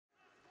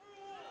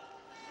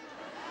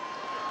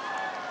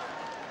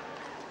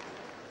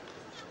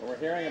And we're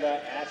hearing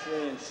about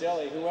Ashley and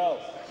Shelley. Who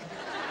else?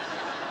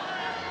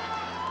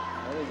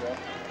 There we go.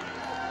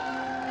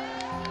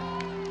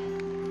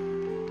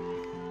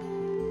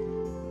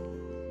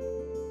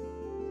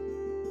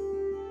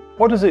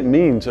 What does it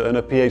mean to earn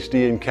a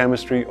PhD in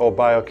chemistry or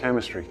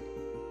biochemistry?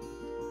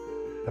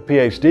 A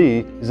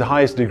PhD is the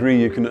highest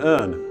degree you can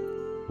earn.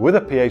 With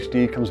a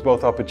PhD comes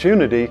both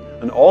opportunity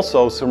and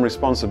also some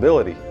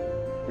responsibility.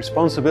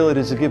 Responsibility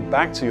is to give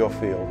back to your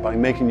field by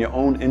making your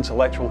own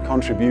intellectual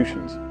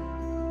contributions.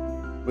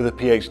 With a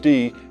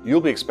PhD, you'll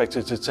be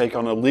expected to take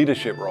on a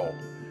leadership role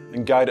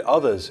and guide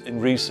others in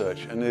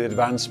research and the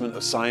advancement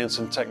of science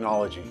and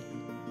technology.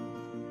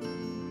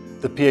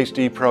 The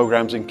PhD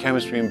programs in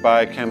chemistry and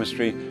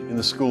biochemistry in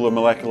the School of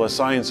Molecular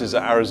Sciences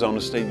at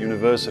Arizona State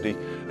University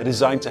are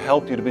designed to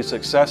help you to be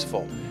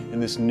successful in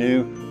this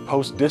new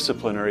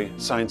post-disciplinary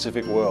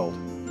scientific world.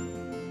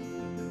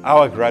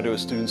 Our graduate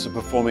students are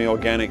performing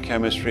organic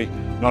chemistry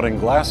not in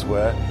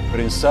glassware,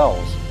 but in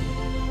cells.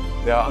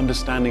 They are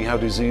understanding how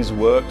disease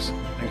works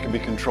and can be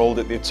controlled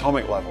at the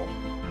atomic level,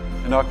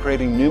 and are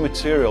creating new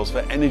materials for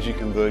energy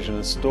conversion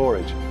and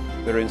storage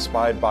that are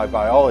inspired by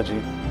biology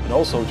and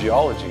also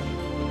geology.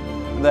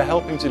 And they're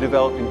helping to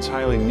develop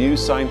entirely new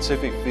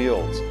scientific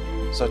fields,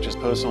 such as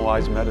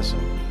personalized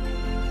medicine.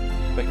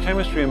 But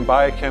chemistry and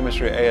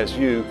biochemistry at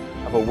ASU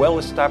have a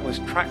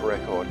well-established track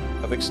record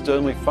of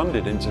externally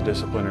funded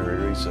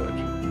interdisciplinary research.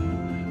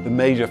 The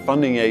major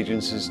funding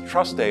agencies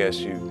trust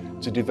ASU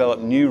to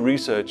develop new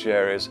research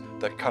areas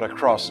that cut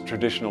across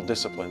traditional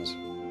disciplines.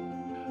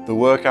 The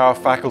work our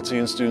faculty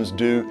and students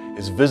do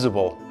is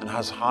visible and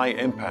has high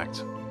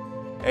impact.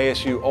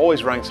 ASU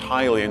always ranks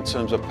highly in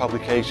terms of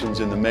publications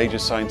in the major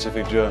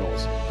scientific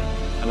journals,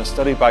 and a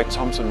study by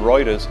Thomson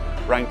Reuters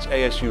ranked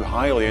ASU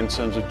highly in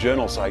terms of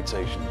journal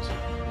citations,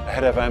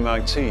 ahead of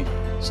MIT,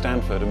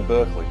 Stanford and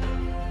Berkeley.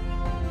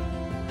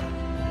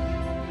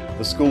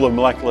 The School of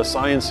Molecular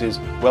Sciences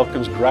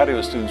welcomes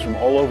graduate students from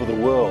all over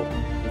the world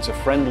into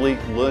friendly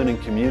learning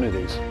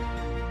communities.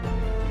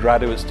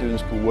 Graduate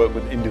students can work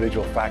with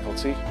individual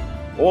faculty,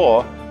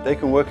 or they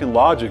can work in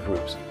larger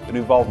groups that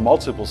involve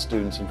multiple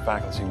students and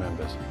faculty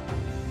members.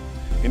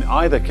 In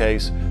either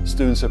case,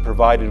 students are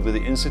provided with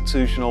the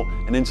institutional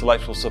and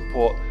intellectual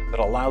support that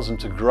allows them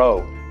to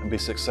grow and be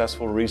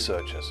successful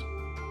researchers.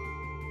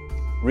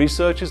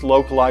 Research is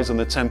localized on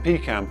the Tempe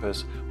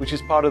campus, which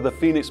is part of the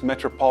Phoenix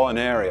metropolitan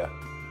area,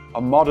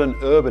 a modern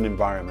urban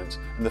environment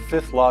and the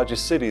 5th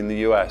largest city in the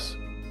US.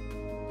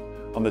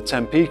 On the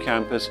Tempe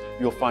campus,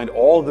 you'll find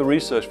all the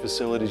research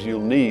facilities you'll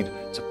need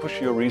to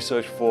push your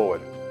research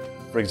forward.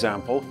 For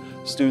example,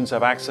 students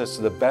have access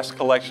to the best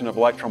collection of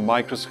electron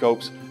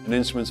microscopes and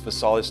instruments for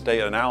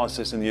solid-state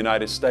analysis in the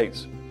United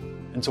States,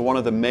 and to one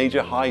of the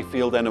major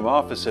high-field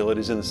NMR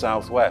facilities in the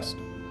Southwest,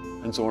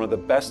 and to one of the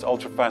best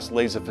ultrafast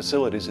laser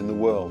facilities in the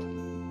world.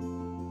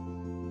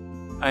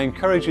 I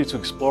encourage you to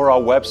explore our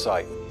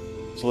website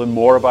to learn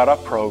more about our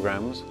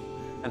programs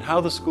and how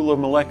the School of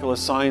Molecular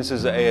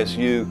Sciences at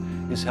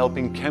ASU is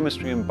helping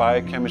chemistry and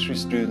biochemistry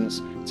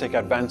students take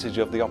advantage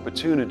of the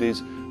opportunities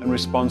and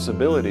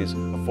responsibilities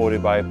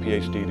afforded by a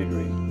PhD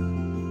degree,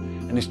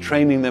 and is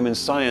training them in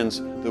science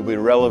that will be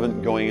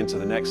relevant going into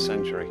the next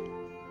century.